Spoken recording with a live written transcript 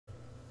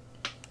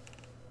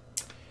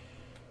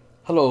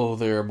Hello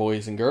there,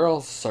 boys and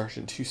girls.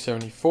 Sergeant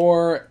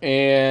 274,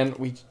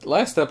 and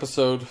last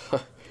episode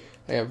I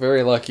got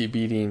very lucky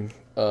beating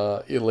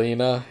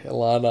Ilana.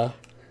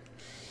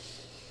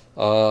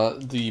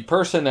 The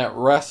person that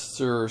rests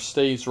or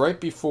stays right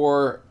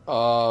before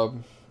or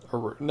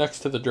next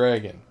to the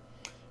dragon.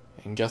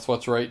 And guess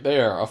what's right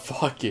there? A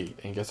floodgate.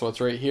 And guess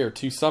what's right here?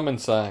 2 summon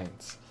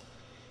signs.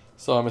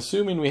 So I'm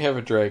assuming we have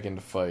a dragon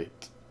to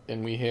fight.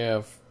 And we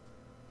have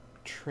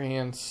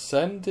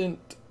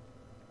Transcendent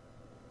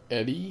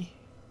Eddie.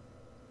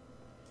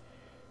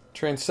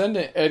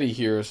 Transcendent Eddie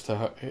here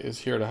is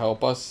here to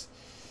help us.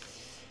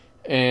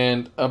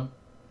 And a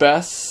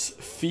Bess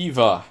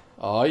Fiva.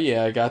 Oh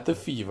yeah, I got the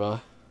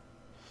Fiva.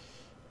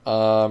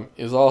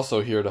 Is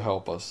also here to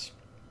help us.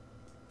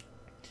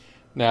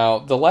 Now,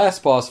 the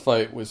last boss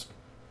fight was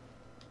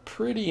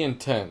pretty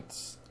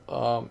intense.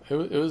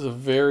 It was a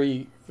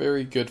very,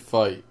 very good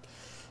fight.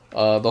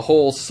 The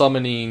whole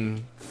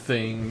summoning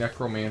thing,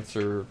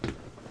 necromancer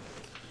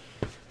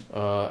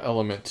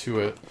element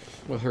to it,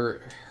 with her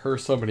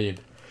summoning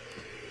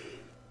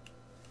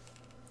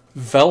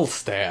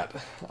Velstadt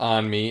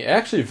on me.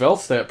 Actually,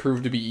 Velstadt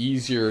proved to be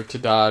easier to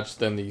dodge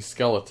than the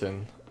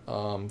skeleton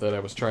that I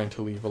was trying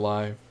to leave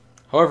alive.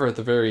 However, at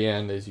the very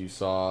end, as you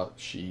saw,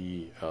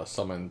 she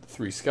summoned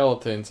 3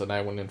 skeletons, and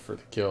I went in for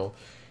the kill.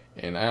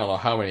 And I don't know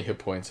how many hit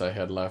points I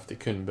had left. It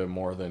couldn't have been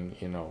more than,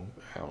 I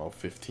don't know,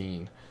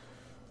 15.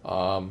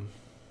 But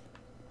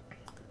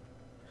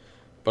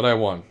I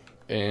won.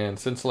 And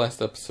since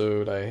last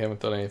episode, I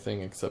haven't done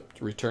anything except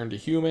return to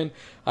human.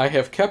 I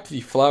have kept the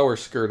flower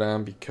skirt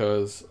on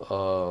because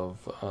of,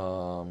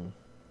 well,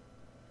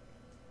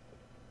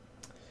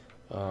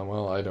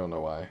 I don't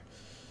know why.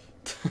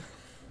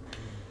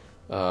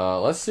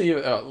 Let's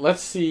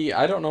see.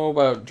 I don't know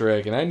about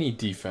dragon. I need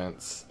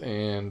defense,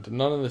 and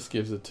none of this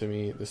gives it to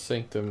me. The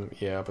sanctum,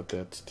 yeah, but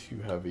that's too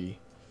heavy.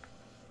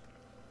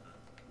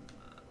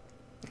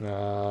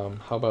 How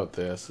about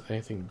this?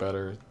 Anything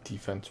better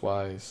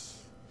defense-wise?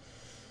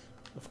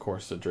 Of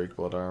course, the Drake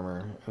Blood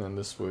armor, and then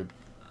this would.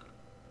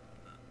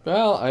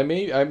 Well,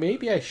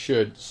 maybe I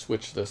should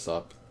switch this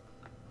up,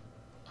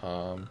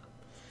 because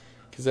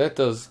that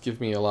does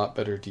give me a lot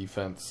better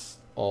defense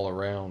all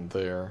around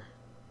there.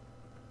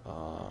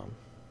 How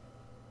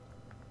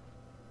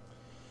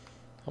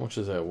much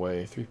does that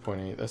weigh?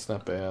 3.8. That's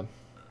not bad.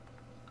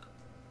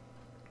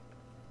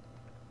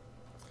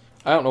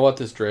 I don't know what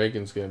this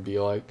dragon's going to be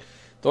like.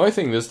 The only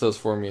thing this does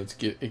for me is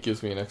it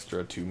gives me an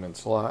extra 2-min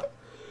slot,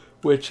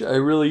 which I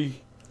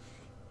really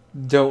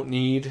don't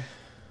need.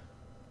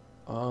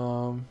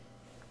 So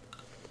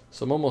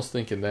I'm almost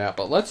thinking that.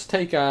 But let's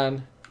take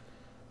on...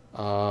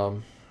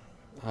 I'm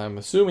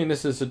assuming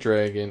this is a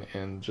dragon,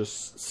 and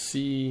just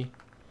see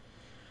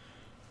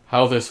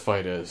how this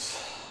fight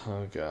is.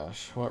 Oh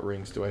gosh, what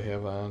rings do I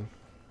have on?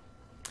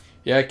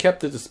 Yeah, I kept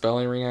the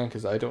dispelling ring on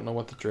because I don't know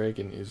what the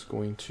dragon is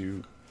going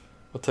to,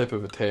 what type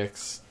of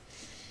attacks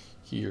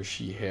he or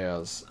she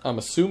has. I'm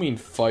assuming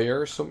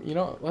fire, so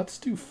let's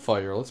do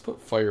fire. Let's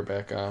put fire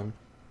back on.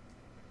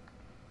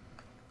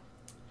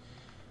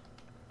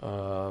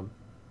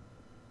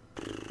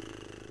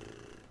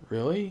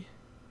 Really?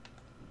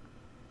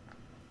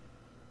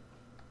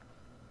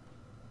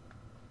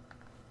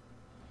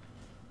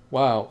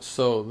 Wow,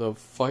 so the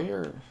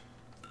fire...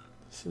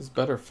 This is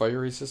better fire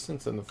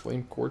resistance than the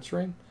flame quartz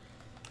ring?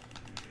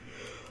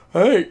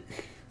 Hey!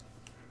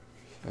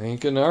 I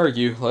ain't gonna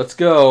argue. Let's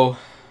go.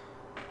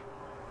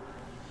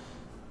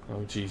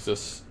 Oh,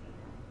 Jesus.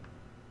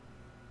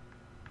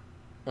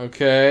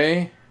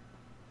 Okay.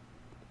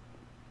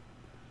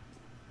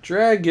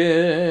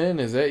 Dragon!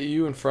 Is that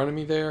you in front of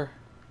me there?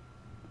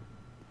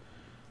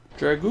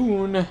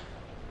 Dragoon!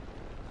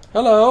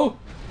 Hello!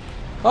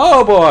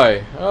 Oh,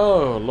 boy!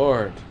 Oh,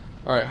 Lord.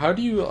 Alright, how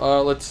do you,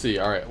 let's see.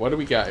 Alright, what do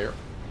we got here?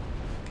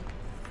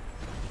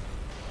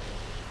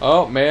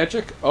 Oh,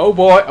 magic. Oh,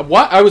 boy.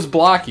 What? I was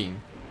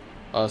blocking.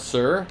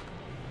 Sir?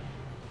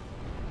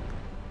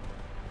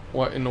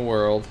 What in the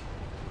world?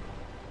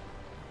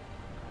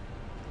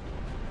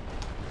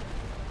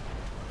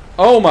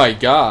 Oh, my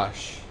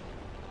gosh.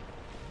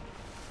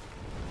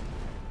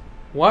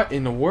 What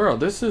in the world?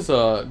 This is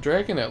a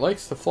dragon that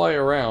likes to fly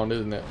around,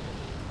 isn't it?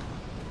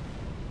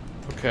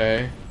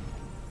 Okay.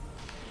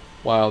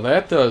 Wow,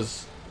 that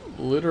does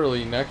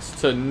literally next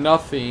to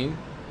nothing.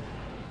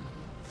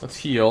 Let's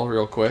heal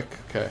real quick.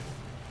 Okay.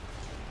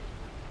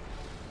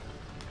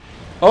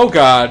 Oh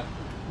god.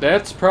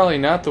 That's probably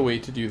not the way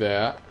to do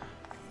that.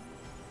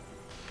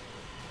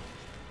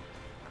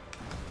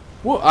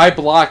 Whoa, I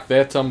blocked.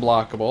 That's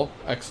unblockable.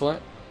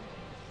 Excellent.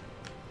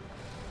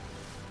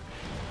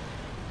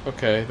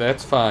 Okay,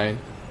 that's fine.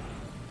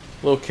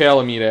 A little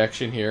Calamite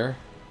action here.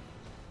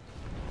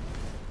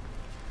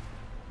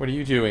 What are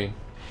you doing?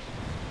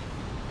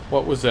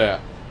 What was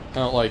that? I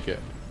don't like it.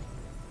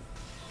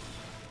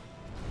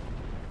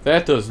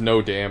 That does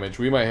no damage.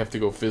 We might have to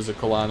go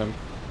physical on him.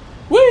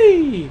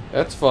 Whee!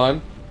 That's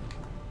fun.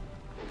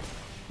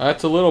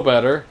 That's a little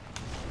better.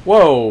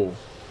 Whoa!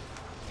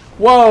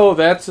 Whoa,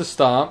 that's a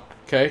stomp.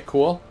 Okay,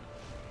 cool.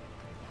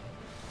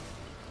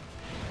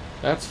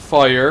 That's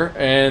fire,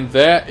 and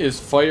that is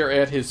fire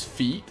at his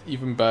feet.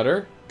 Even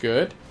better.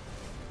 Good.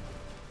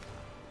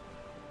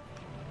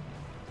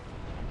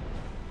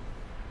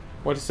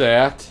 What is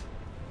that?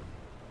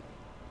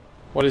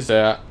 What is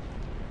that?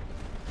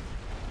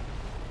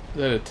 Is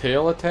that a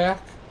tail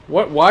attack?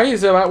 What? Why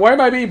is that? Why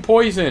am I being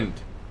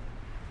poisoned?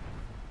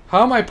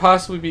 How am I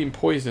possibly being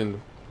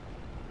poisoned?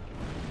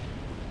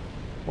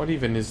 What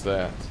even is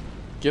that?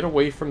 Get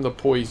away from the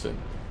poison.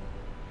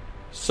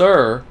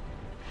 Sir.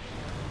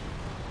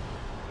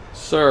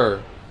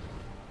 Sir.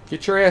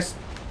 Get your ass...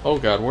 Oh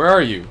god, where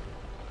are you?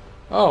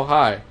 Oh,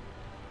 hi.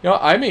 You know,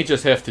 I may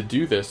just have to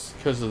do this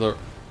because of the...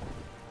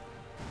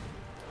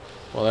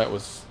 Well, that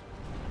was...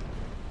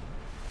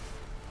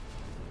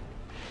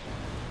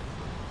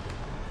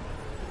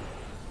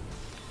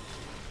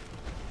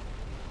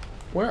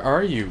 Where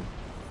are you?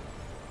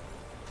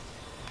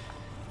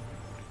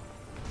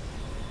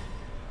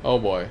 Oh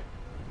boy.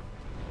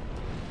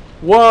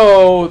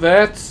 Whoa,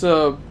 that's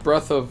a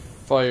breath of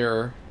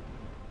fire.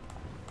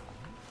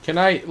 Can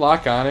I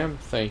lock on him?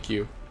 Thank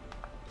you.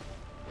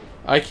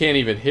 I can't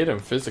even hit him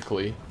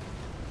physically.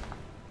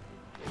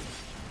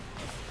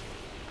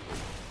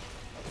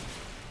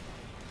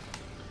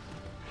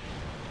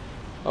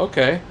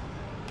 Okay.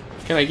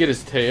 Can I get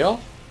his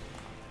tail?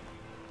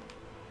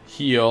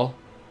 Heal.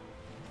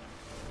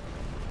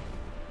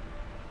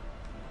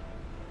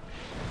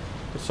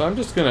 So I'm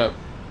just gonna...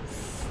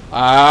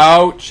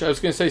 Ouch! I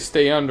was gonna say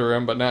stay under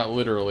him, but not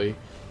literally.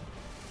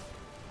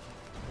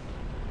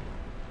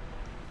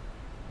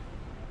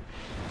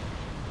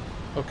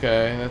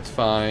 Okay, that's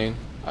fine.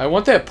 I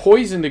want that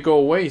poison to go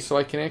away so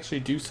I can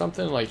actually do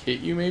something, like hit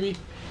you maybe?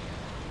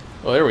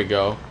 Oh, there we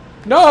go.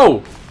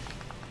 No!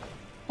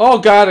 Oh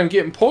god, I'm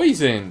getting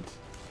poisoned!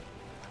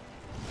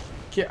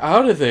 Get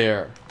out of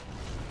there!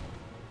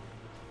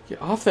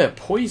 Get off that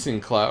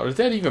poison cloud. Is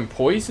that even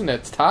poison?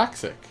 That's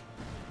toxic.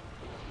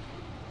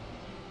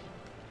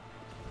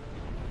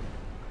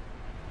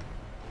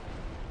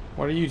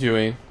 What are you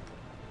doing?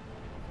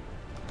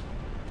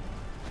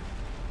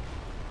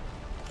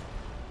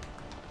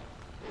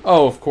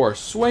 Oh, of course.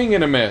 Swing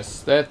and a miss.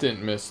 That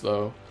didn't miss,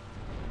 though.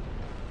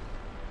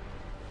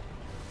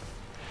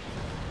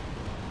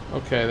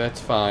 Okay, that's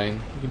fine.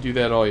 You can do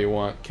that all you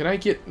want. Can I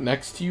get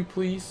next to you,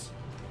 please?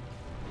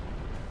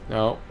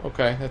 No.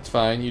 Okay, that's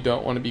fine. You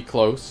don't want to be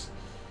close.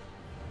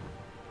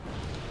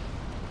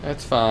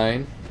 That's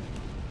fine.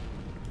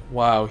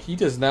 Wow, he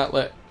does not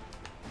let...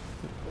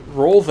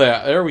 Roll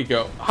that. There we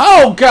go.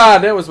 Oh,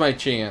 God! That was my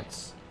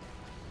chance.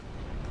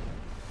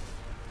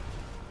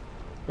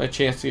 My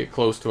chance to get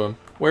close to him.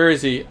 Where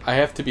is he? I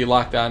have to be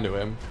locked onto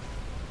him.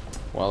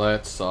 Well,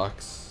 that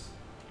sucks.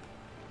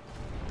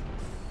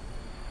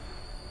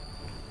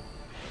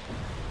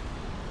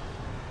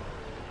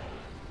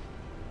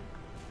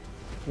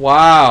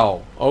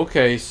 Wow.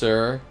 Okay,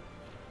 sir.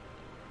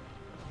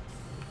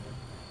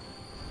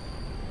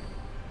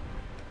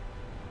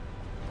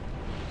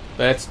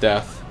 That's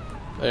death.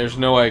 There's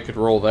no way I could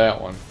roll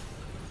that one.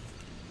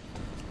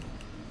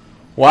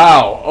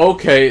 Wow.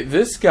 Okay,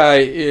 this guy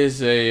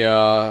is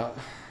a...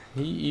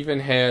 he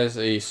even has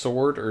a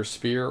sword or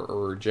spear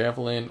or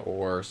javelin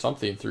or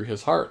something through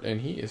his heart,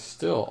 and he is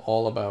still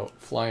all about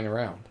flying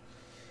around.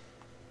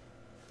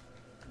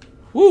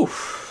 Whew.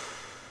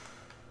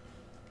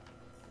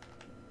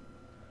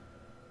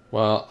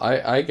 Well,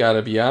 I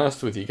gotta be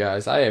honest with you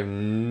guys. I have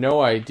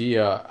no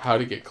idea how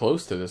to get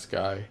close to this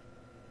guy.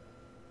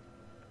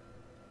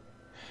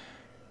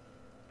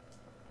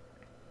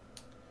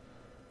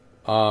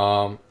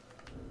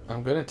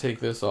 I'm gonna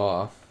take this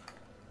off.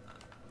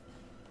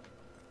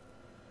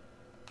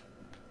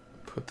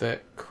 Put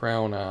that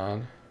crown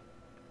on.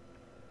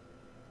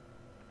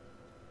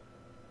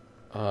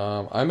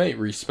 I might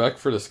respect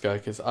for this guy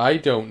because I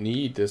don't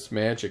need this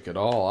magic at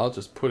all. I'll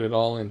just put it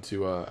all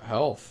into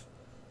health.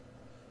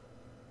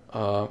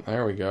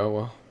 There we go.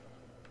 Well,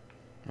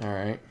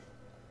 alright.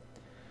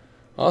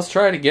 Well, let's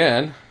try it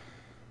again.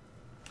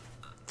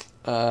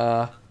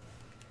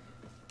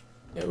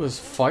 It was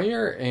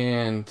fire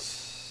and...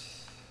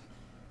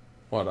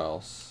 What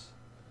else?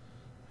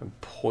 And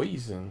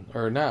poison.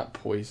 Or not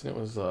poison, it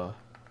was,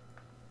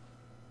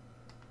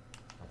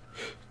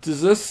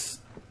 Does this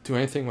do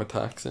anything with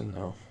toxin?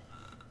 No.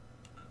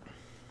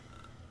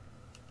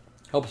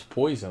 Helps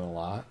poison a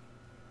lot.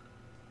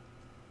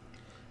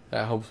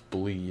 That helps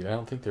bleed. I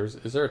don't think there's...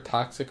 Is there a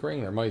toxic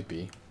ring? There might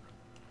be.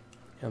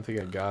 I don't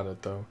think I got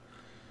it, though.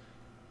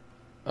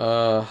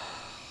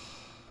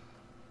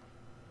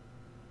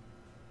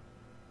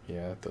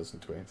 Yeah, that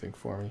doesn't do anything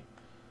for me.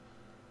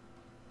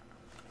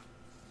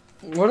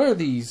 What are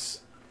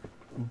these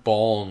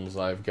balms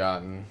I've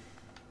gotten?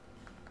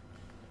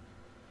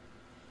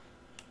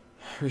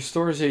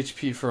 Restores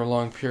HP for a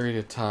long period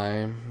of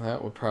time.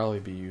 That would probably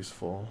be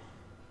useful.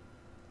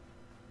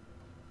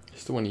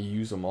 Just when you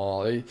use them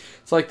all.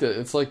 It's like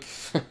it's like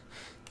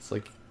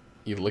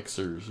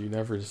elixirs. You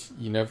never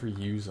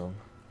use them.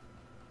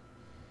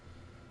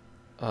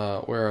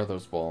 Where are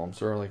those balms?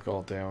 They're like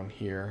all down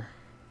here.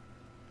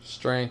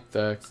 Strength,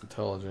 dex,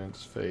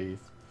 intelligence,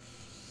 faith.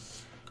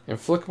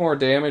 Inflict more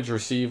damage,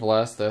 receive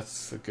less.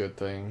 That's a good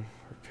thing.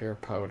 Repair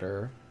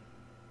powder.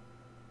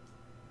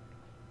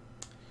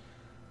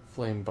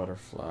 Flame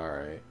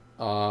butterfly.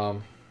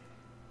 Alright.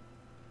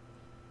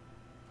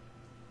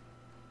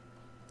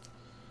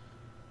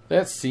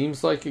 That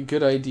seems like a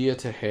good idea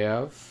to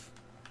have.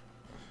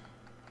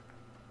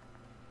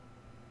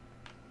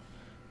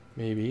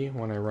 Maybe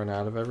when I run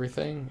out of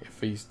everything.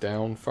 If he's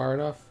down far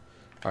enough.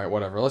 Alright,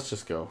 whatever. Let's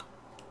just go.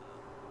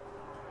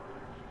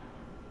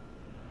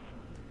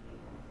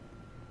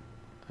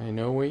 I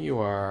know where you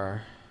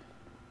are.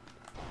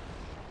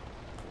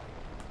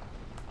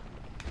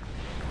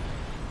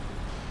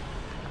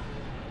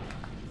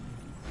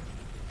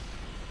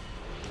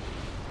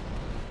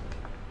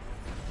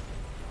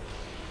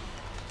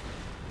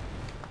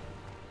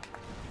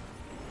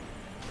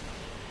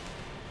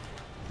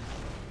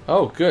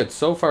 Oh, good.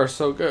 So far,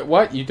 so good.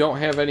 What? You don't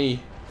have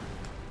any...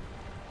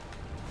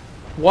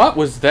 What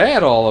was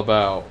that all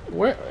about?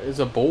 Where is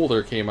a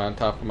boulder came on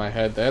top of my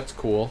head? That's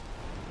cool.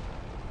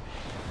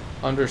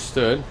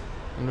 Understood.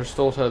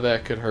 Understood how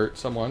that could hurt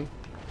someone.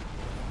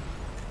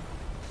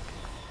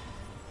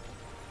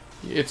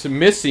 It's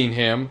missing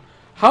him.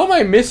 How am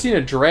I missing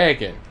a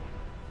dragon?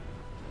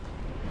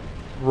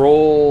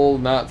 Roll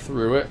not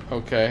through it.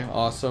 Okay,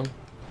 awesome.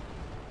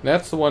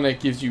 That's the one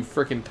that gives you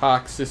frickin'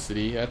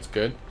 toxicity. That's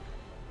good.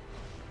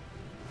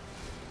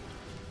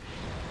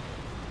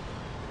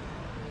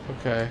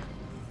 Okay.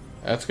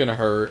 That's gonna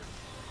hurt.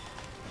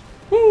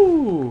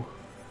 Woo!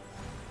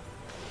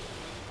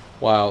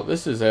 Wow,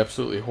 this is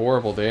absolutely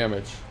horrible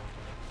damage.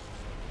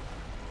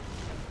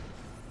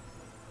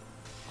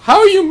 How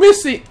are you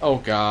missing? Oh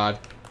god.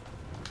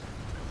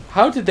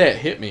 How did that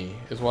hit me?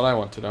 Is what I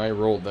want to know. I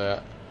rolled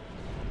that.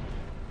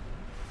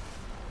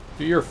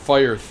 Do your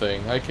fire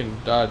thing. I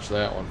can dodge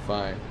that one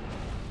fine.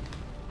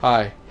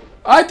 Hi.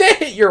 I did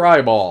hit your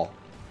eyeball!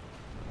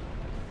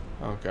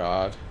 Oh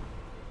god.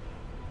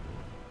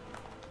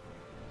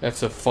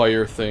 That's a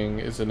fire thing,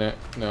 isn't it?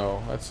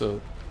 No, that's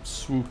a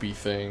swoopy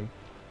thing.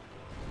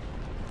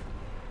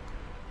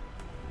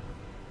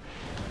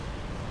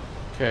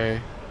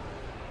 Okay.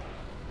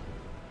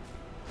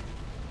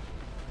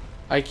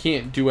 I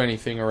can't do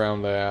anything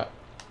around that.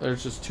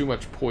 There's just too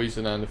much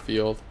poison on the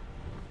field.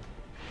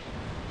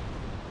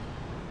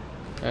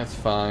 That's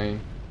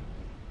fine.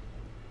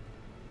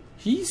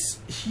 He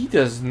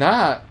does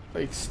not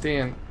like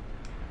stand.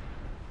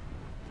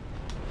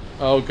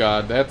 Oh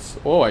god, that's...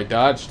 Oh, I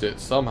dodged it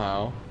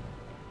somehow.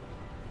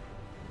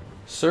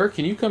 Sir,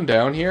 can you come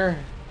down here?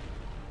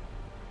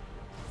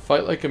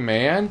 Fight like a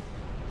man?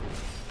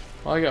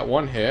 Well, I got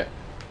one hit.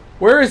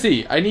 Where is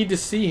he? I need to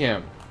see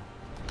him.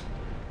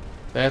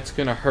 That's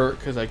gonna hurt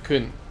because I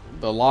couldn't...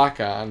 The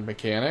lock-on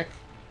mechanic.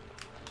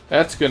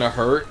 That's gonna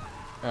hurt.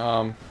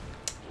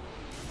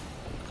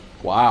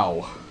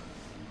 Wow.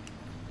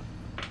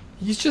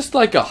 He's just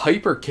like a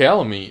hyper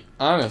calamite,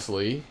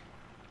 honestly.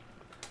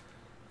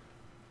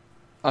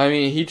 I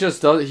mean, he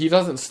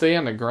doesn't stay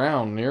on the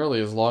ground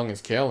nearly as long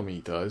as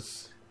calamite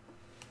does.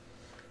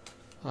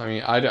 I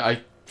mean,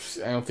 I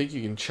don't think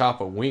you can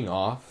chop a wing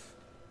off.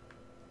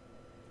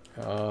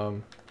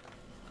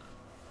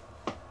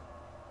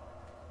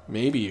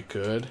 Maybe you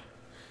could.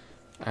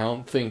 I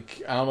don't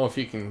know if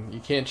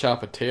you can't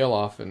chop a tail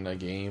off in the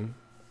game.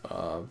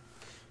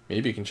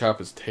 Maybe you can chop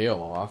his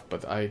tail off,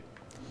 but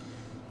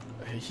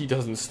he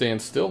doesn't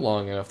stand still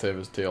long enough to have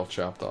his tail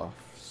chopped off.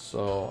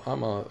 So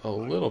I'm a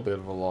little bit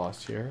of a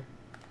loss here.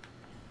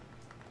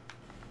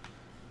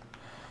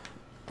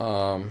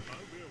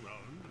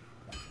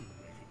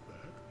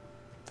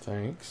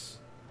 Thanks.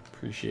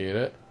 Appreciate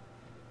it.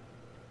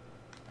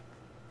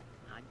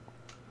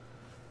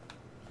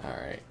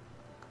 Alright.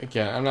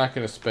 Again, I'm not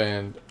going to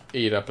spend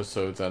 8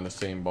 episodes on the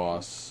same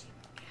boss.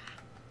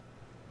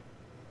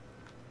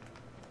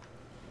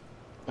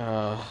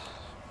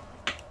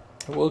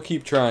 We'll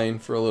keep trying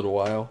for a little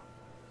while.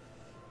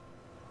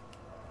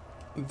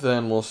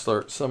 Then we'll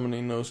start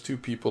summoning those 2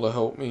 people to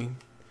help me.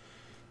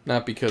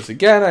 Not because,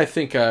 again, I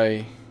think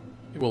I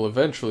will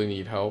eventually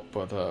need help,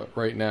 but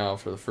right now,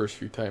 for the first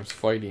few times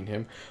fighting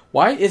him...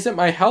 Why isn't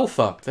my health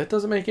up? That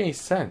doesn't make any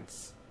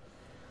sense.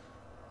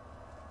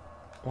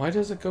 Why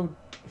does it go...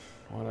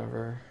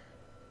 Whatever.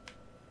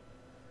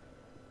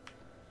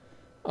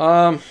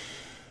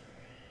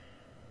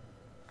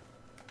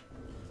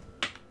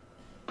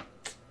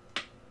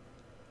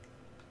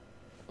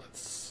 Let's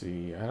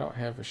see. I don't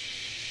have a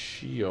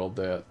shield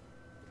that...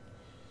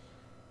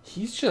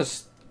 He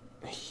does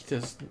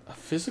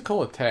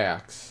physical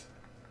attacks.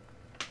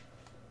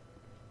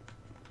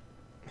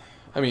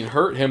 I mean,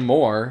 hurt him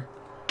more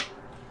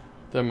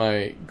than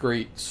my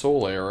great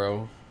soul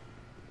arrow.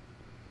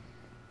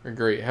 Or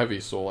great heavy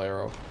soul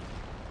arrow.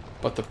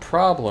 But the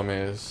problem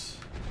is...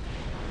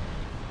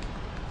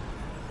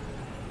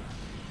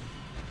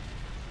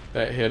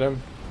 That hit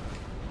him.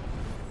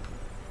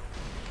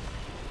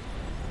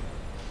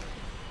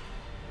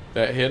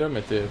 That hit him?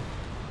 It did.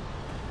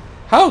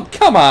 How?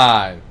 Come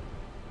on!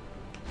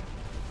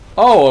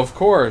 Oh, of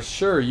course.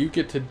 Sure, you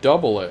get to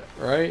double it,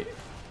 right?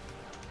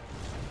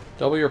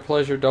 Double your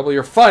pleasure, double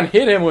your fun.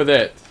 Hit him with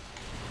it.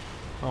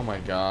 Oh my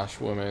gosh,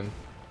 woman.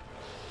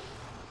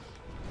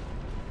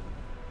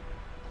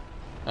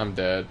 I'm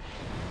dead.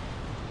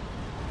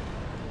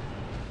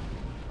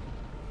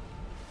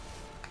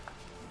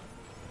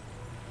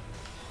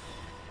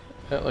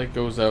 That like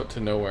goes out to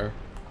nowhere.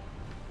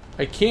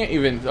 I can't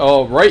even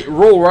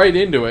roll right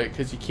into it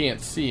because you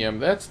can't see him.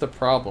 That's the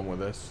problem with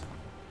this.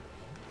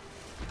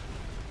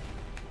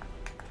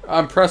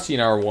 I'm pressing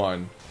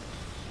R1.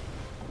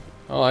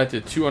 Oh, I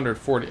did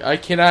 240. I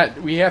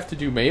cannot. We have to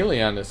do melee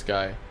on this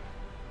guy.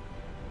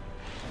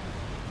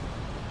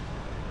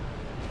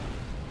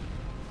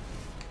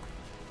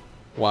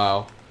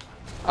 Wow.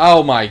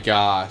 Oh my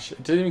gosh.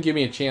 It didn't even give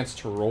me a chance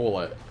to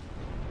roll it.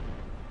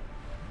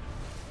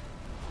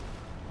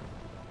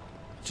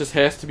 It just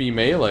has to be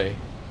melee.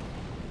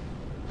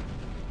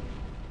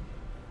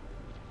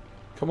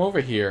 Come over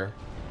here.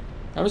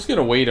 I'm just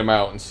gonna wait him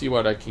out and see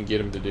what I can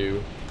get him to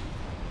do.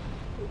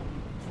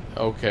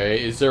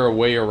 Okay, is there a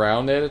way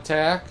around that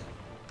attack?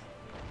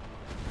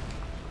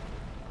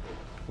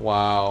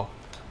 Wow.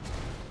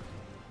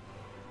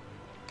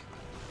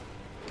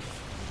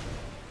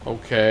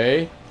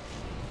 Okay.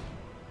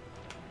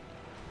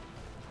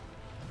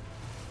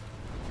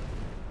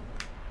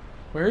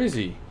 Where is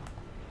he?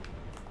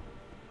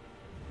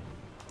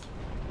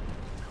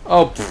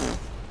 Oh, pfft.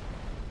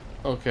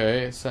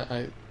 Okay, it's not,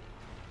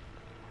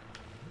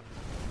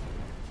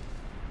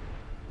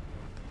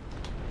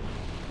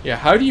 yeah,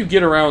 how do you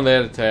get around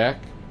that attack?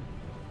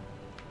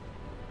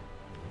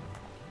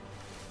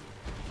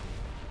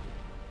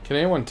 Can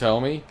anyone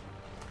tell me?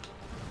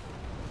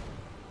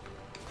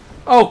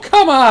 Oh,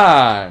 come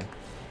on!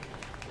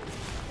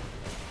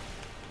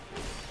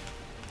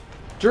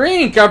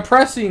 Drink! I'm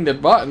pressing the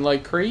button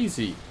like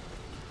crazy.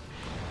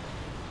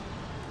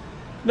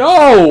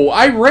 No!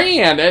 I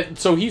ran!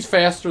 So he's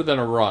faster than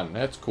a run.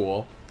 That's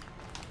cool.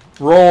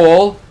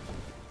 Roll.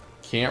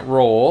 Can't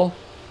roll.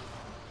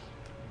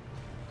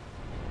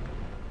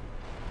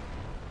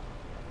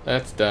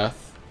 That's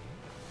death.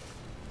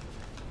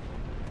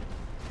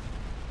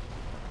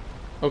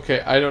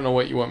 Okay, I don't know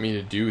what you want me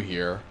to do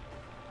here.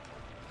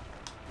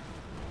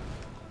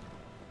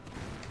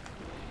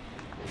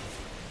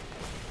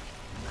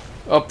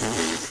 Oh,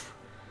 pfft.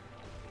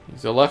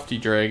 He's a lefty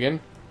dragon.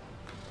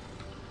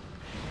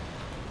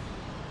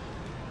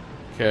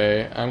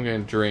 Okay, I'm gonna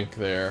drink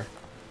there.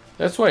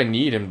 That's what I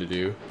need him to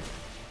do.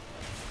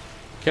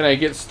 Can I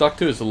get stuck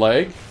to his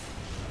leg?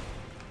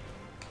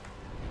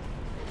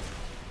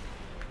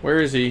 Where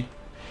is he?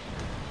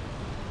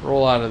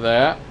 Roll out of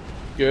that.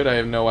 Good, I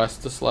have no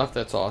Estus left.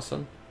 That's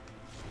awesome.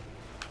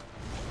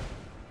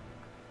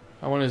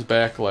 I want his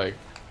back leg.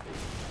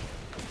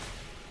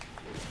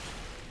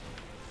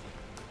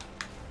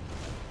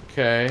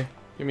 Okay,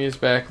 give me his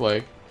back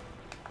leg.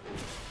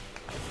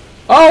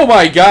 Oh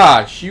my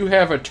gosh! You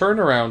have a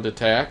turnaround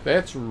attack.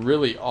 That's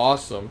really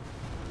awesome.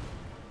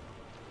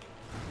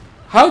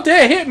 How'd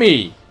that hit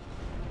me?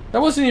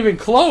 That wasn't even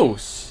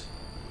close.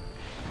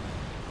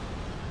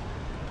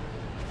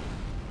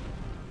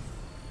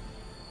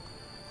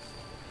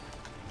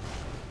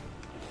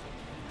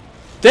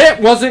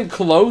 That wasn't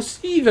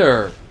close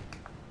either.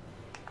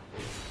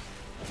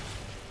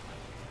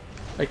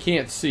 I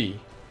can't see.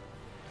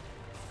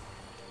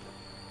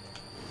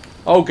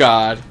 Oh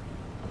god.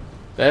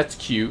 That's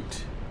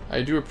cute.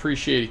 I do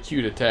appreciate a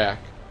cute attack.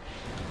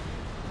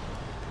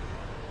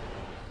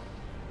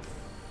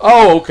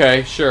 Oh,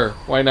 okay, sure.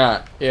 Why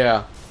not?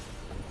 Yeah.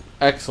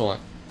 Excellent.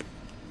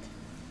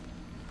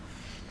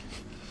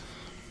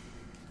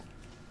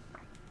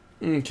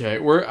 Okay,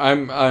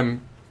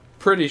 I'm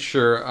pretty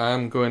sure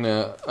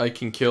I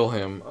can kill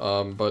him,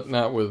 but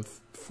not with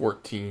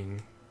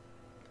 14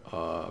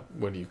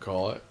 what do you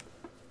call it?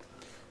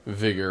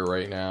 Vigor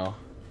right now.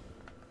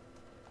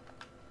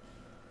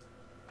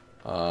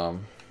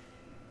 I'm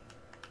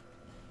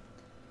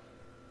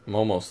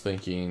almost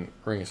thinking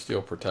Ring of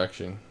Steel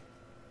protection.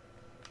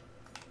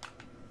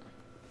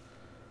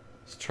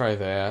 Let's try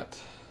that.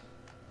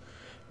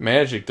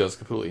 Magic does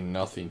completely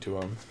nothing to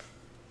him.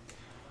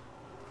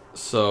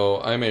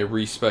 So I may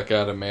respec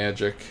out of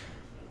magic.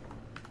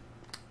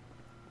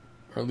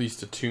 Or at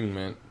least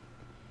attunement.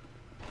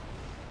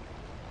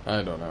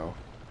 I don't know.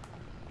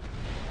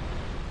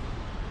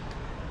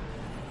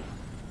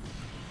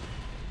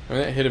 I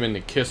mean, that hit him in the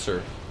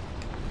kisser.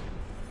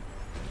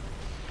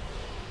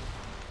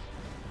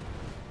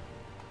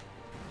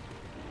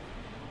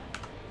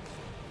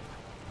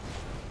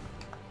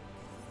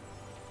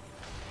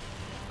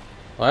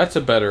 Well, that's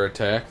a better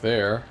attack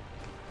there.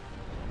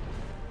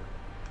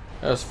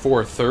 That was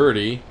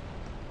 430.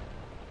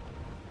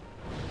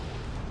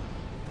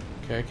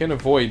 Okay, I can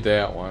avoid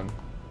that one.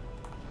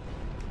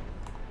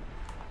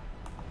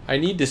 I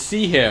need to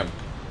see him.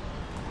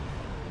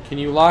 Can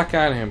you lock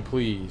on him,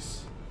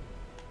 please?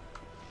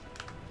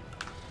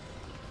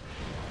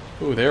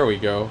 Ooh, there we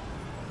go.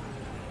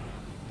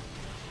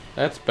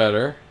 That's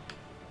better.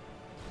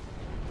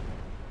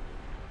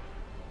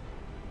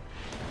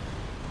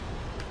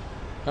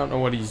 I don't know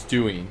what he's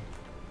doing.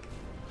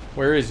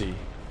 Where is he?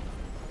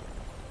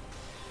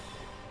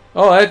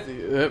 Oh,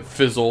 that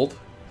fizzled.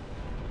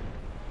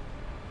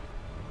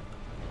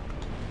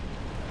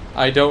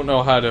 I don't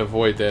know how to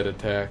avoid that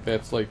attack.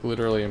 That's like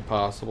literally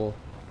impossible.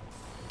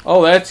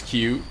 Oh, that's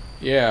cute.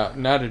 Yeah,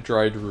 not a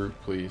dried root,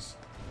 please.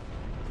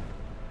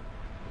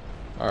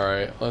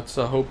 Alright, let's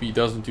hope he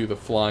doesn't do the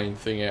flying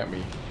thing at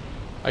me.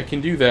 I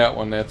can do that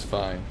one, that's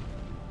fine.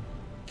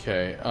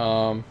 Okay,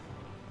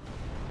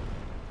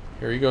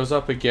 here he goes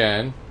up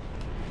again.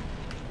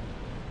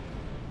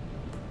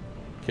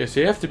 Okay,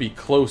 so you have to be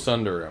close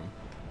under him.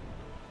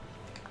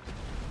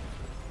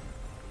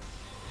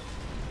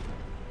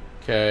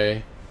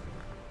 Okay.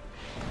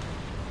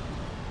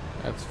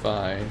 That's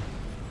fine.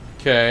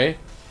 Okay.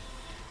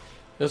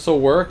 This'll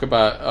work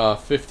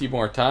about 50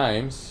 more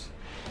times.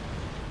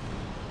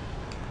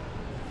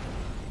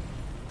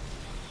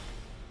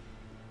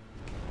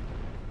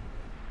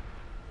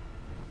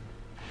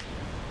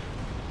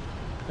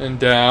 And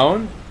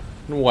down.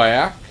 And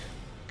whack.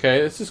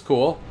 Okay, this is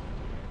cool.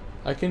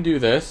 I can do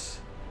this.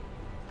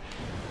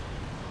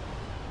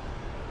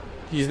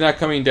 He's not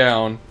coming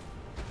down.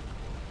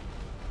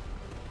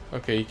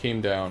 Okay, he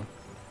came down.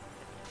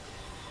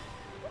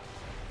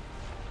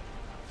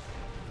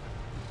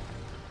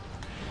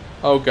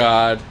 Oh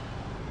god.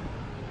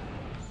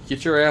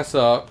 Get your ass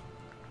up.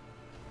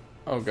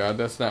 Oh god,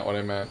 that's not what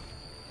I meant.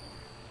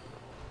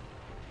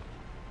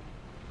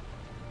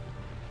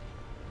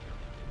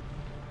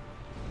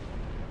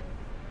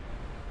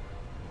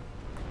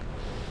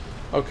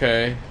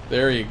 Okay,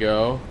 there you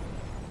go.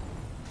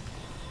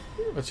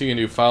 What's he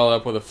gonna do? Follow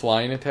up with a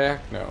flying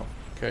attack? No.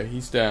 Okay,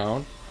 he's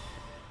down.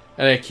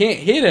 And I can't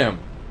hit him!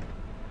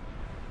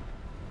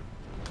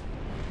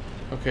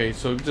 Okay,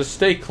 so just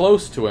stay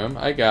close to him.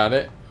 I got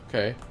it.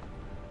 Okay.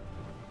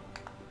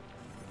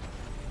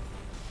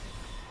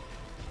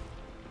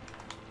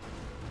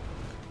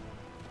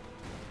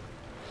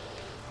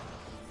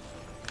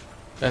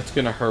 That's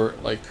gonna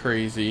hurt like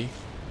crazy.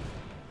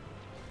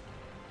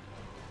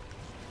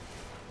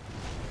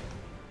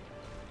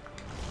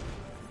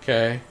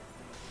 Okay.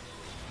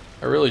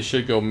 I really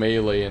should go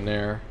melee in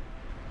there.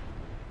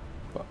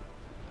 But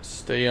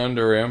stay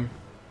under him.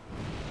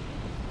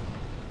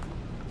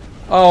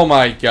 Oh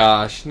my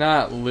gosh,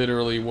 not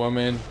literally,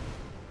 woman.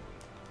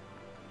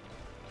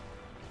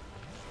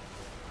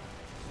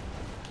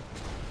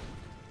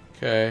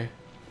 Okay.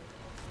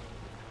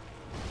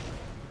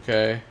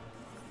 Okay.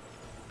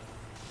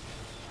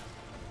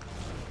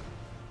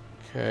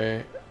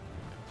 Okay.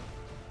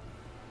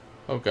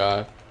 Oh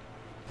god.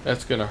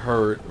 That's gonna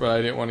hurt, but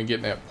I didn't want to get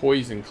in that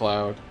poison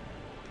cloud.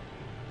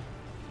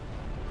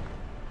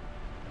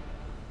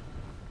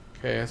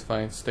 Okay, that's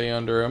fine. Stay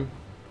under him.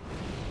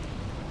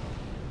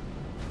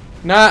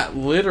 Not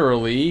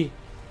literally.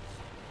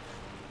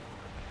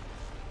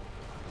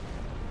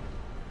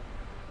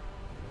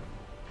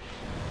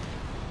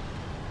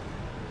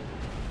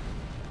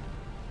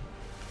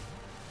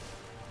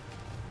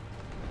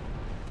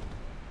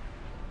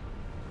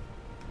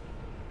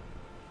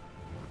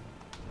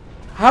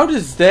 How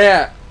does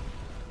that...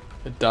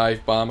 A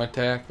dive bomb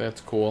attack? That's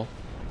cool.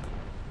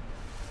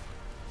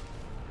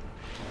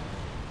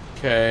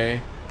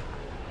 Okay.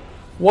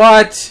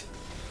 What?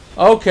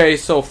 Okay,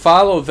 so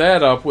follow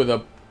that up with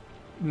a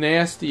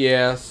nasty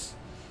ass...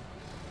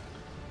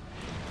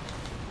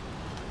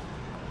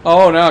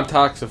 Oh, now I'm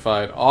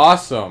toxified.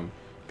 Awesome.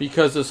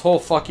 Because this whole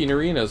fucking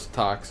arena is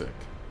toxic.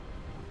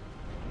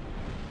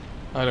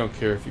 I don't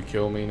care if you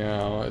kill me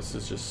now. This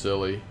is just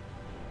silly.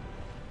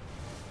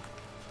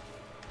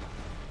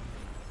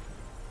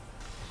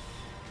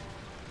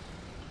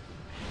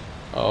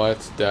 Oh,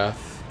 that's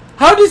death.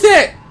 How does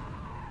it?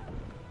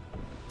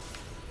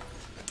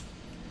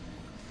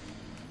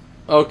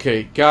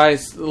 Okay,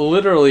 guys,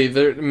 literally,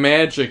 their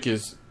magic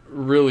is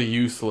really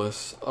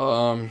useless.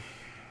 Wow.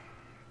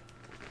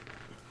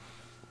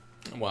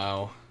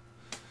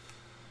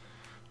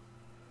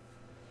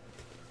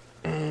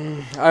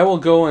 I will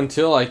go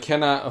until I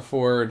cannot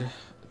afford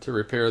to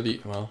repair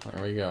the... Well,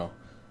 there we go.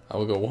 I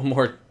will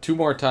go two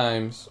more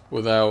times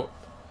without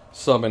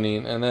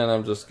summoning, and then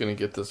I'm just gonna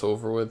get this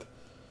over with.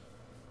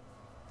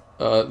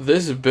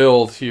 This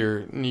build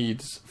here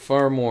needs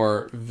far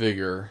more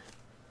vigor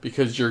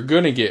because you're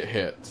gonna get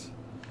hit.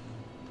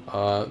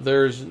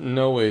 There's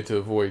no way to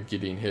avoid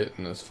getting hit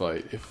in this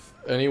fight. If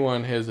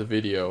anyone has a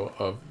video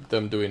of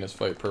them doing this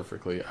fight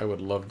perfectly, I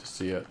would love to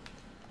see it.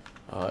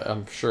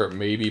 I'm sure it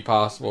may be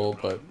possible,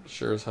 but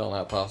sure as hell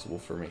not possible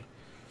for me.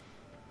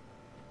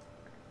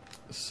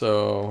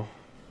 So...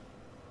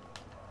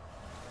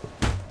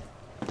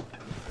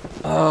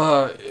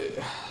 God,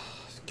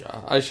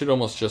 I should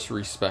almost just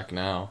respec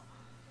now.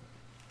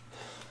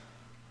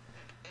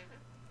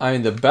 I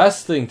mean, the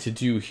best thing to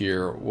do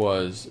here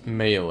was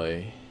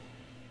melee.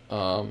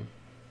 By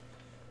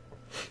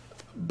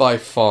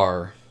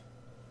far.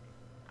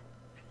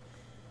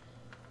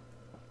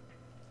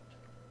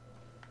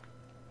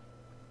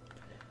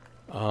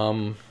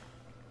 I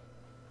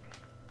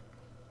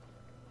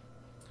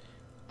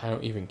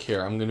don't even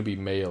care. I'm gonna be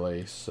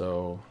melee,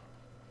 so...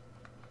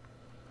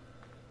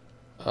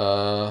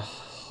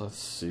 let's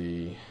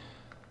see.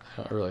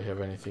 I don't really have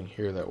anything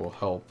here that will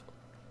help.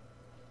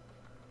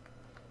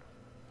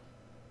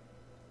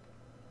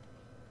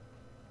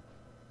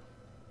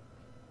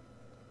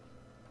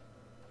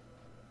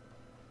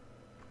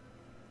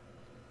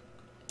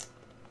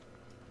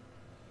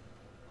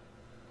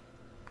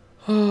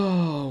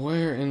 Oh,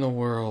 where in the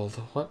world?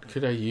 What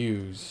could I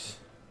use?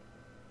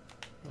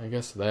 I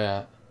guess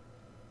that.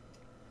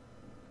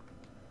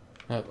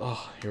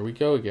 Oh, here we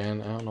go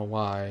again. I don't know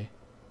why.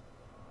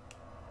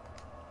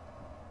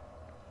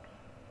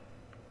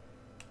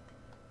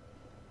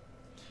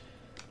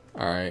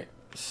 Alright,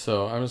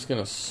 so I'm just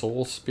gonna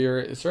Soul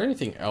Spirit. Is there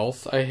anything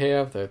else I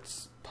have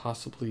that's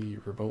possibly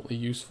remotely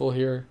useful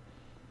here?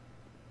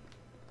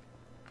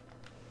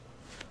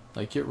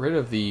 Like, get rid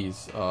of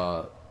these,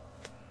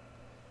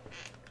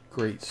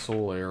 Great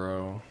Soul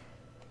Arrow.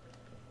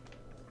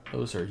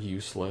 Those are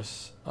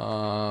useless.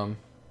 Soul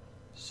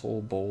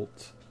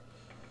Bolt.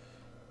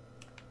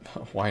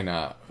 Why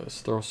not?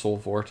 Let's throw Soul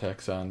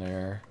Vortex on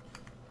there.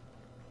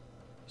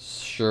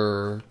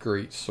 Sure,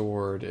 Great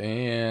Sword,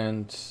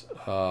 and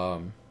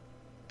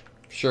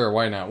sure,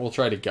 why not? We'll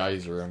try to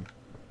Geyser him.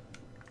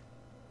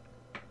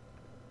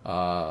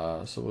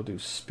 So we'll do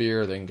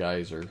Spear, then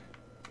Geyser.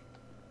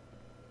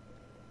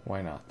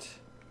 Why not?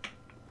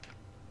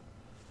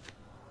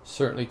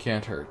 Certainly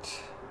can't hurt.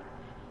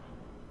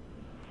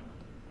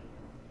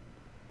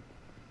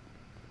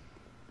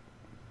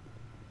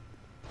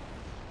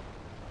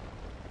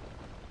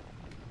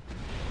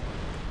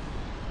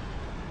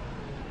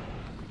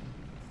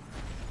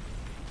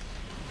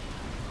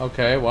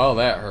 Okay, well,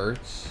 that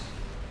hurts.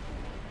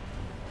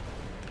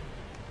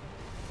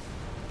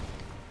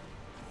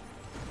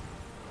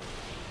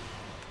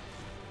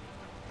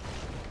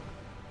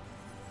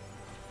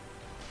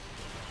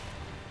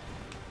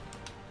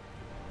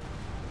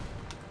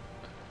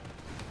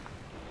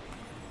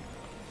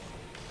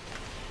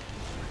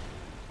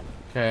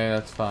 Okay,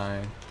 that's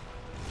fine.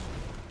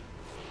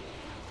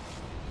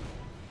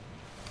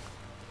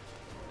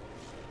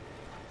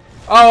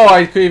 Oh,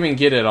 I couldn't even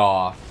get it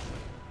off.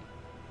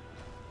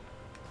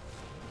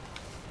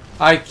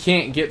 I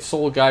can't get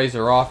Soul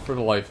Geyser off for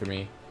the life of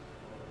me.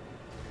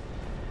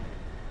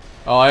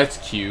 Oh, that's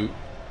cute.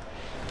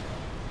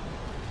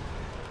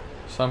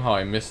 Somehow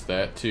I missed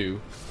that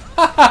too.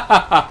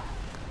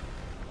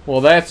 Well,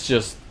 that's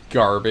just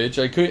garbage.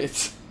 I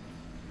couldn't.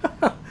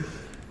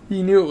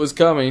 He knew it was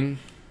coming.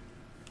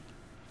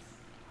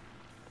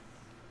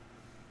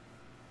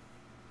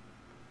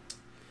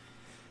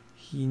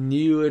 He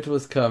knew it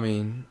was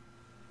coming.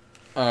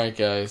 Alright,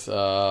 guys.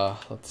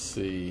 Let's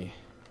see.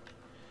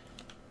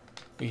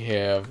 We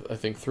have, I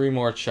think, 3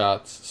 more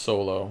shots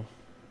solo.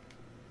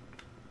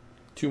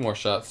 2 more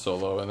shots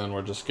solo, and then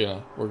we're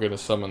gonna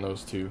summon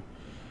those 2.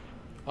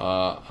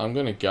 I'm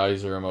gonna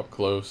Geyser him up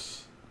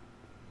close.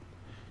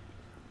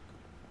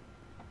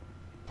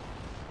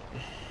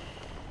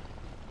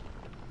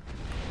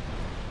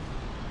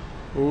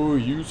 Oh,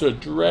 use a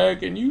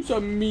dragon. Use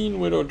a mean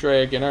widow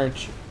dragon,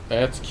 aren't you?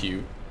 That's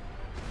cute.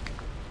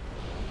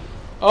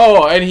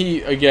 Oh, and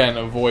he, again,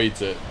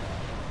 avoids it.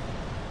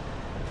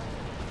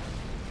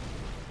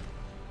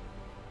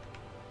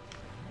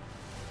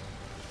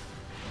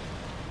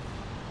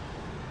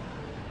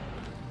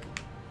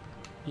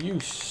 You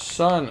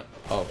son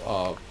of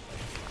a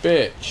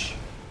bitch.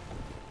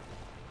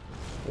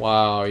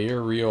 Wow,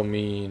 you're real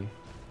mean.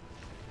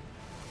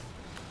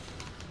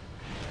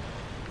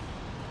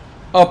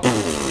 Oh,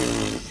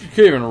 pfft. You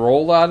couldn't even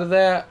roll out of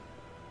that?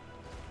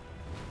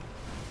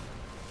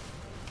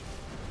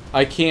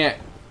 I can't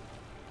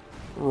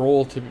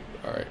roll to...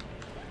 Alright.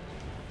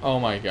 Oh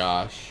my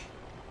gosh.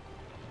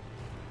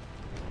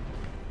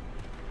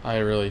 I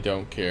really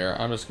don't care.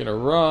 I'm just gonna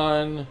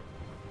run.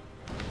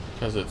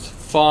 Because it's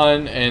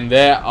fun. And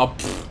that...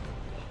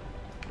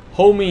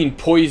 Homing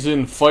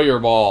Poison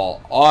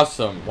Fireball.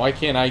 Awesome. Why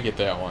can't I get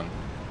that one?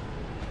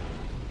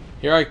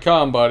 Here I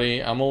come,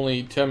 buddy. I'm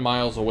only 10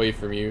 miles away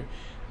from you.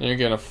 And you're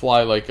gonna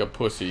fly like a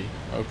pussy.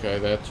 Okay,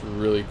 that's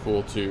really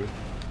cool too.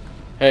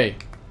 Hey.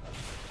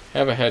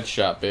 Have a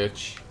headshot,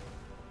 bitch.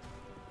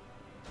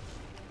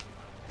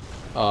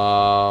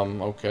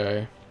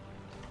 Okay.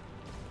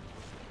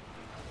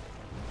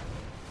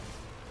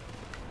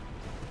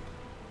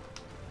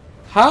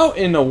 How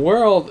in the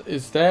world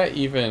is that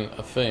even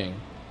a thing?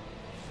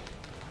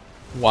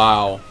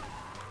 Wow.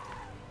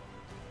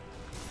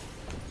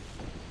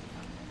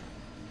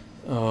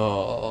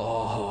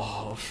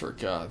 Oh, for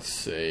God's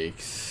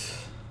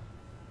sakes.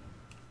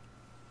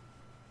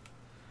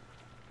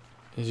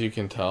 As you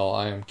can tell,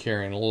 I am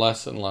caring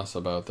less and less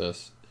about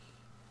this.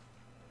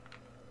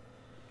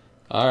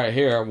 Alright,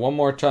 here, one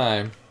more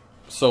time.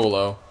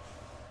 Solo.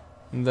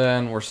 And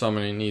then we're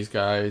summoning these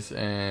guys,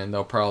 and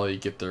they'll probably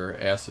get their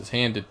asses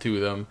handed to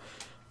them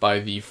by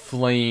the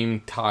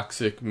Flame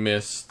Toxic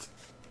Mist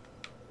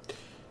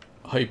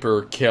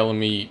Hyper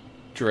Calamite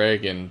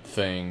Dragon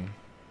thing.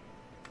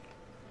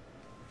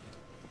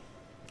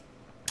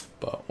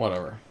 But,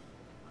 whatever.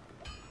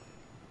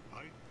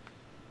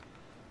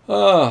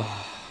 I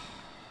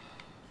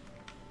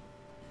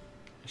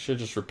should have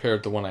just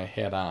repaired the one I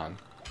had on.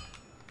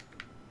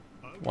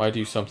 Why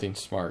do something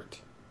smart?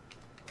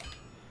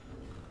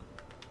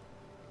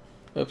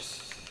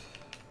 Oops.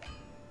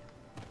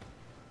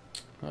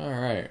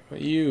 Alright,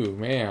 you,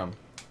 ma'am.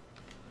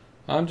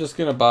 I'm just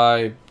gonna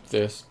buy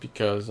this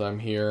because I'm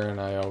here and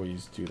I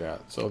always do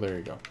that. So there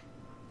you go.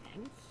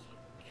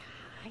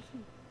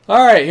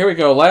 Alright, here we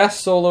go.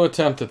 Last solo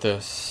attempt at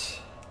this.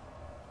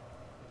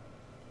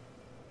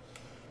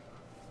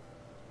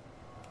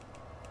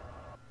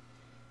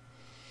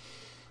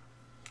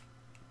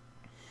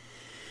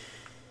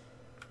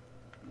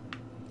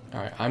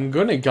 Alright, I'm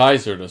gonna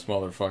geyser this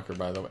motherfucker,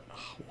 by the way.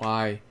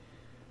 Why?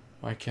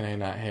 Why can I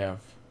not have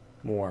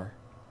more?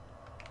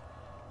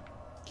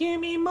 Give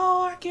me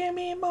more, give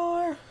me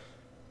more.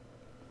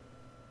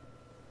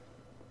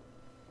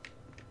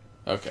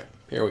 Okay,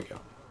 here we go.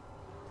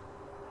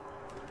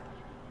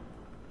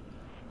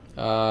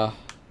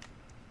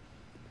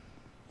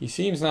 He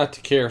seems not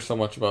to care so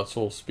much about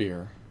Soul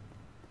Spear.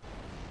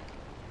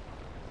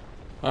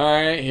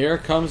 Alright, here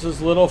comes his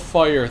little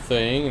fire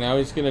thing. Now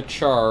he's gonna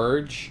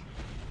charge.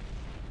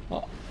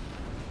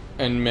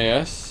 And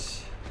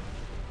miss.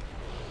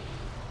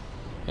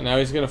 And now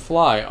he's gonna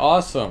fly.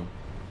 Awesome.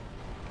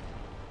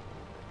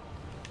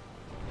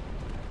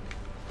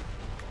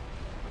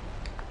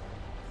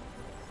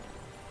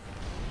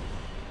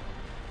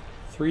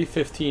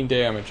 $315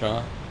 damage,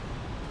 huh?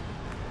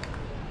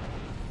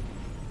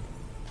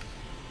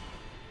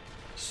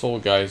 Soul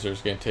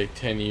Geyser's gonna take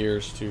 10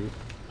 years to...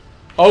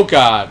 Oh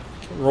god!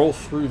 Roll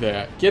through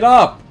that. Get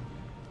up!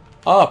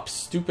 Up,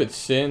 stupid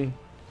Sin.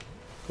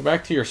 Go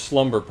back to your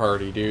slumber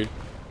party, dude.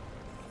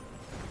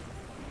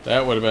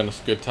 That would have been a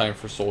good time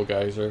for Soul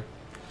Geyser.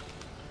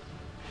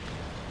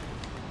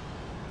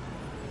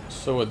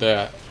 So would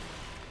that.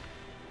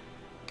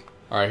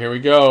 Alright, here we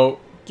go.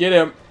 Get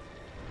him!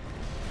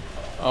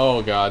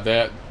 Oh god,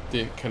 that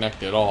didn't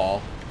connect at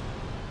all.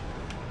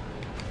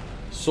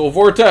 Soul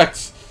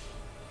Vortex!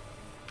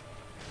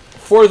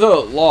 For the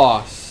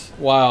loss.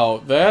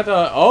 Wow, that,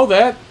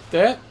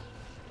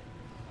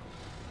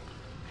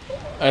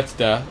 that's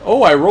death.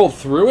 Oh, I rolled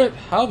through it?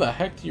 How the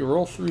heck do you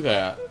roll through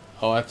that?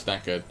 Oh, that's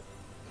not good.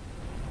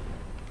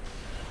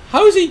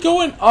 How is he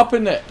going up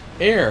in the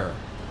air?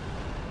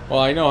 Well,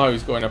 I know how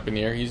he's going up in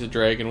the air. He's a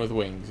dragon with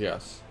wings,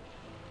 yes.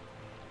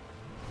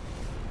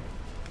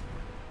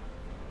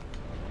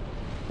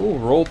 Ooh,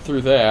 rolled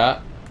through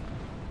that.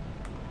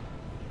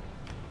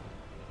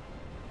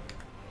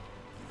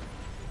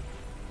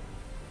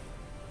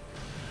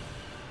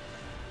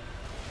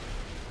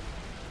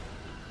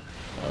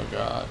 Oh,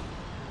 God.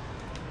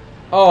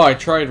 Oh, I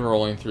tried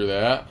rolling through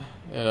that.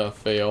 It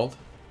failed.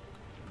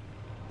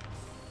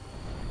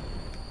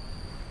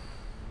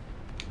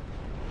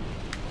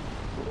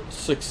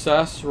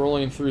 Success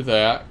rolling through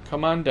that.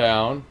 Come on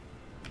down.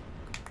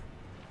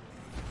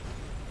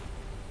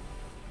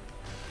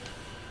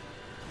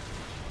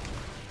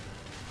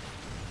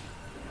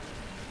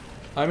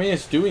 I mean,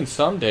 it's doing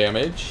some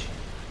damage.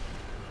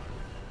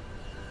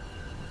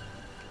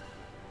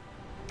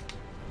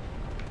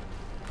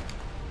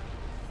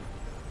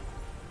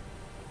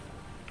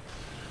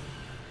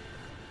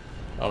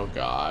 Oh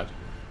god.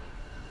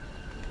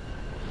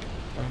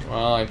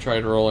 Well, I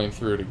tried rolling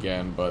through it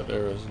again, but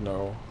there was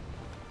no...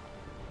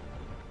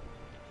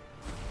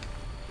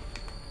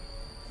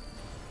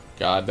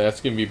 God, that's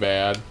gonna be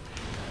bad.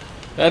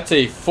 That's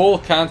a full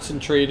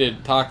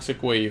concentrated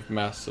toxic wave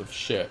mess of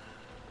shit.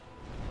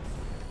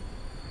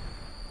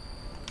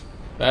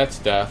 That's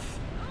death.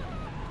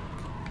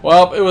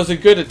 Well, it was a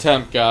good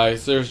attempt,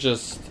 guys. There's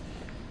just...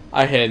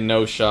 I had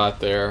no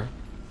shot there.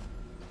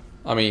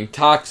 I mean,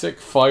 toxic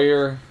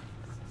fire...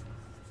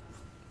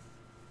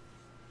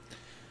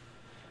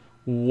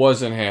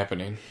 wasn't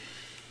happening.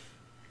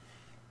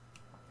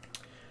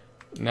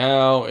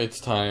 Now it's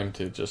time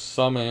to just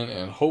summon,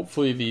 and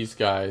hopefully these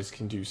guys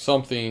can do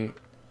something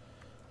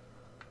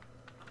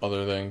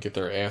other than get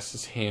their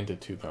asses handed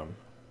to them.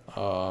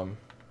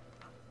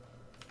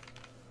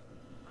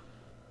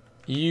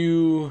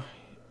 You,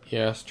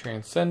 yes,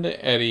 Transcendent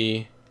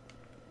Eddie,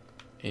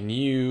 and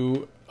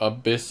you,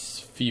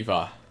 Abyss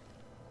Fiva.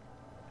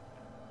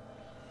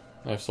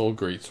 I have Soul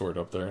Greatsword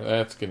up there.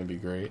 That's gonna be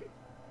great.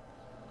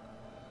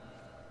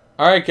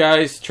 Alright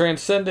guys,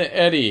 Transcendent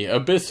Eddie,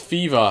 Abyss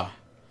Fiva.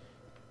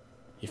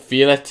 You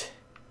feel it?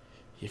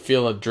 You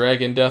feel a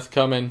dragon death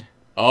coming?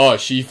 Oh,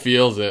 she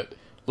feels it.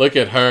 Look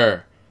at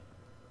her.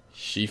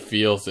 She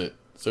feels it.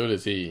 So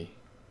does he.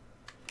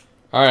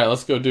 Alright,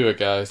 let's go do it,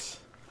 guys.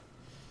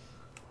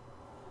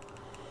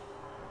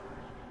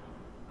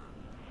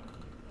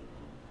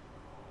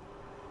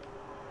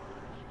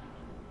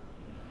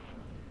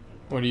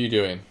 What are you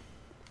doing?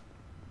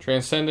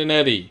 Transcendent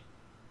Eddie.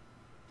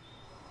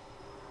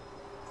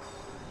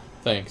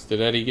 Thanks.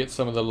 Did Eddie get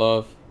some of the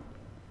love?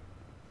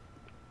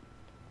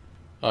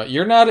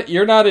 You're not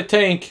a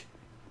tank.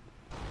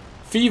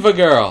 Fiva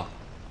girl.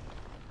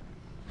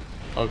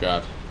 Oh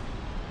god.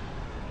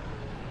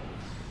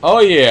 Oh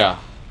yeah.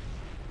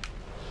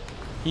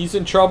 He's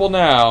in trouble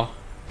now.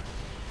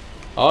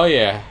 Oh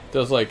yeah.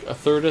 Does like a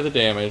third of the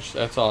damage.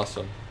 That's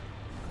awesome.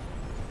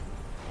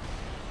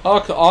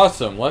 Oh,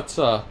 awesome. Let's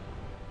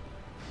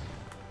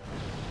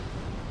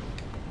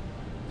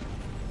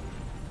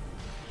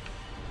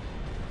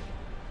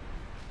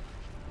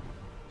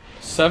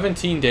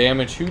 17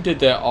 damage. Who did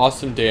that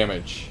awesome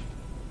damage?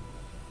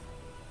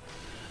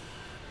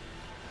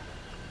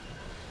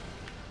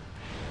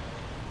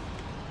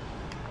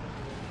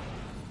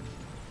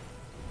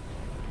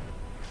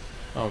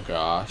 Oh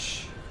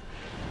gosh.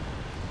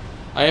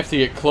 I have to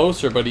get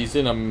closer, but he's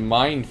in a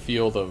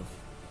minefield of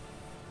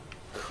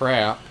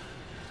crap.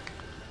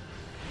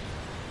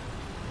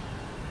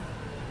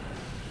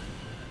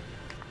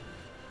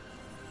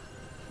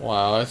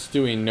 Wow, that's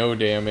doing no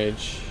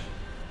damage.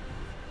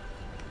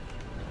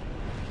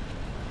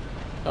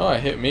 Oh,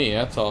 it hit me.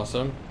 That's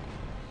awesome.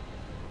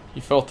 He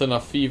felt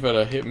enough fever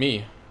to hit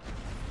me.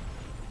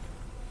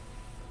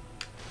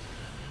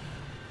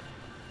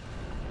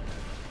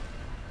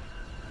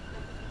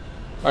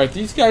 Alright,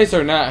 these guys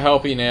are not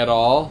helping at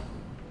all.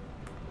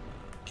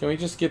 Can we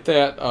just get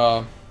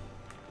that,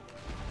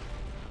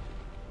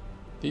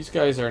 These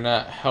guys are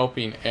not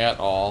helping at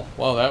all.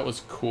 Well, that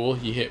was cool.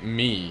 He hit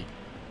me.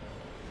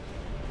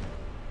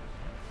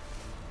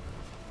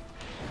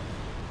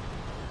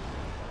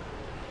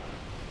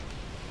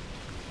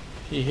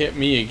 He hit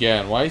me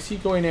again. Why is he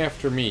going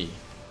after me?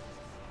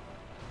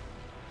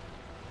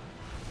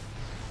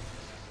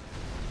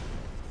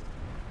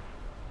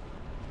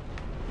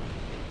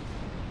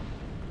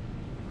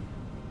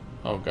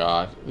 Oh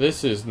god,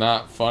 this is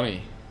not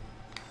funny.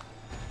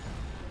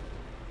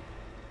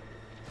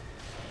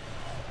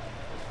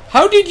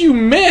 How did you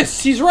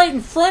miss? He's right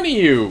in front of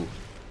you.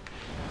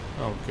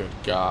 Oh good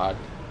god.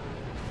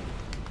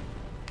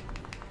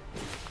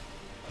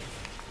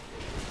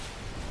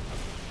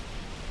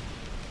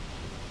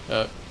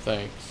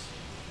 Thanks.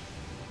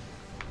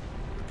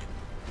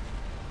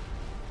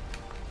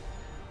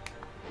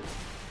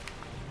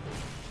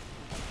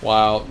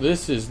 Wow,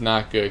 this is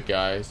not good,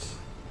 guys.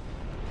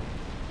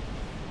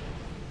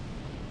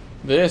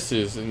 This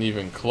isn't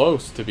even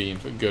close to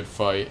being a good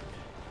fight.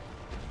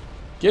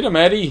 Get him,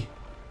 Eddie!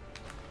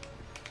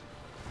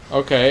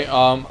 Okay,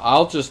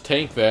 I'll just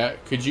tank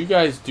that. Could you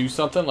guys do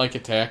something like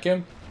attack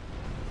him?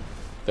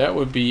 That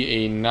would be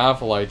a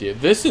novel idea.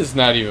 This is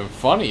not even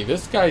funny.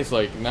 This guy's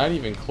like not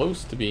even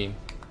close to being...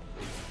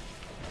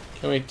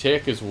 Can we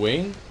attack his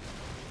wing?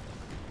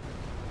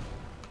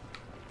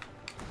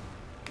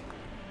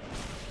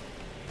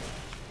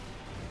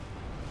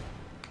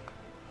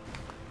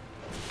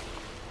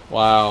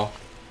 Wow.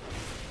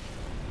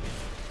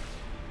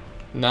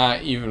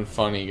 Not even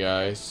funny,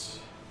 guys.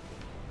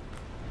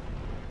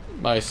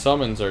 My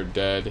summons are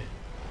dead.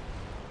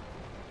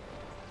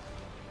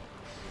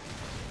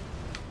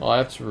 Well,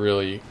 that's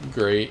really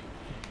great.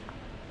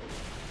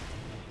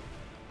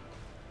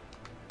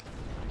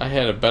 I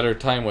had a better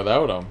time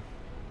without him.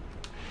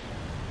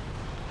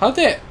 How'd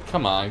that...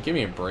 Come on, give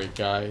me a break,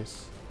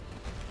 guys.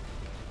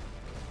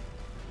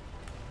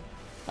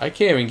 I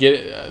can't even get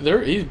it.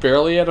 There, he's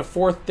barely at a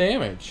fourth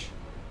damage.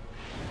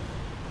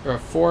 Or a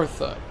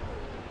fourth...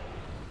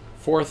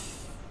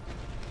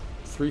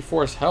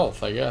 three-fourths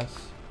health, I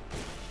guess.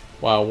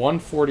 Wow,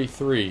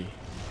 143.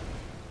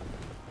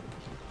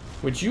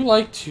 Would you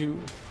like to...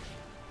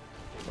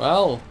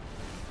 Well,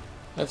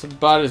 that's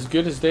about as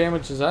good as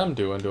damage as I'm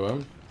doing to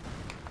him.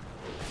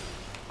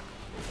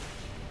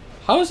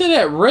 How is it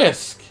at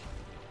risk?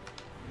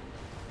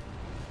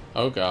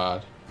 Oh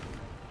god.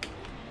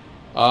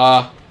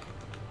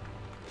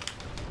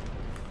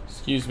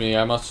 Excuse me,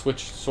 I must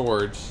switch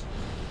swords.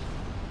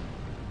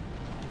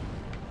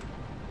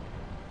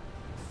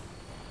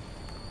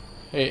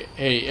 Hey,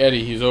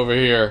 Eddie, he's over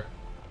here.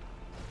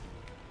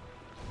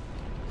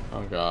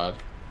 Oh god.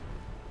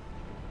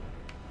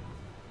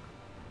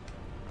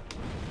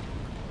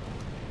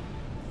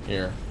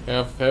 Here,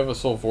 have a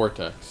soul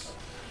vortex.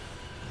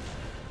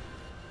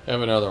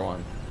 Have another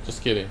one.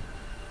 Just kidding.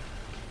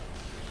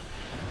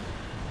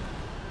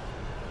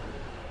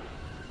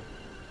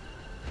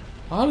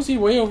 How is he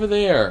way over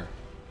there?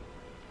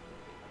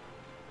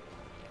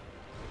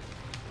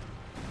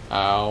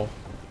 Ow.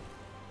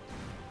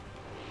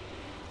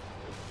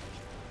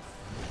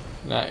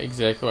 Not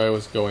exactly what I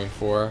was going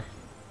for.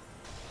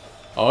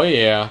 Oh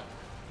yeah.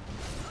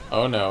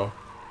 Oh no.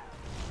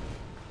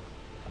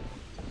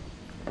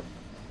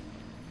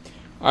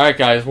 Alright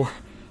guys,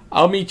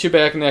 I'll meet you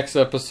back next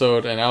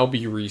episode and I'll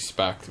be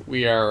respect.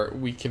 We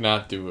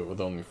cannot do it with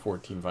only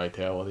 14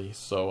 vitality.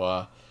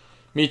 So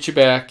meet you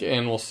back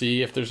and we'll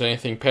see if there's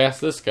anything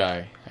past this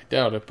guy. I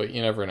doubt it, but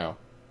you never know.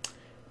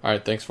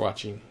 Alright, thanks for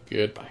watching.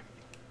 Goodbye.